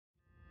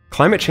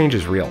Climate change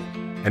is real,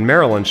 and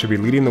Maryland should be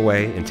leading the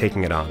way in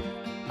taking it on.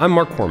 I'm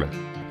Mark Korman,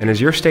 and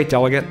as your state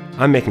delegate,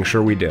 I'm making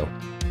sure we do.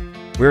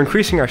 We're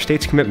increasing our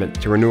state's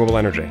commitment to renewable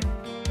energy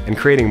and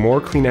creating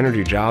more clean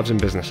energy jobs and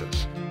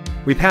businesses.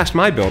 We passed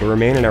my bill to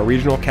remain in our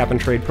regional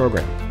cap-and-trade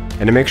program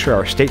and to make sure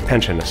our state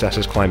pension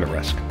assesses climate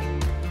risk.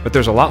 But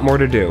there's a lot more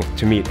to do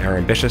to meet our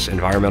ambitious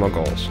environmental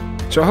goals.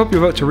 So I hope you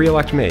vote to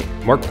re-elect me,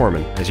 Mark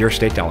Korman, as your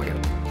state delegate.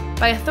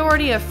 By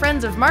authority of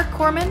Friends of Mark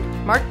Korman,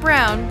 Mark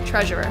Brown,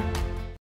 Treasurer.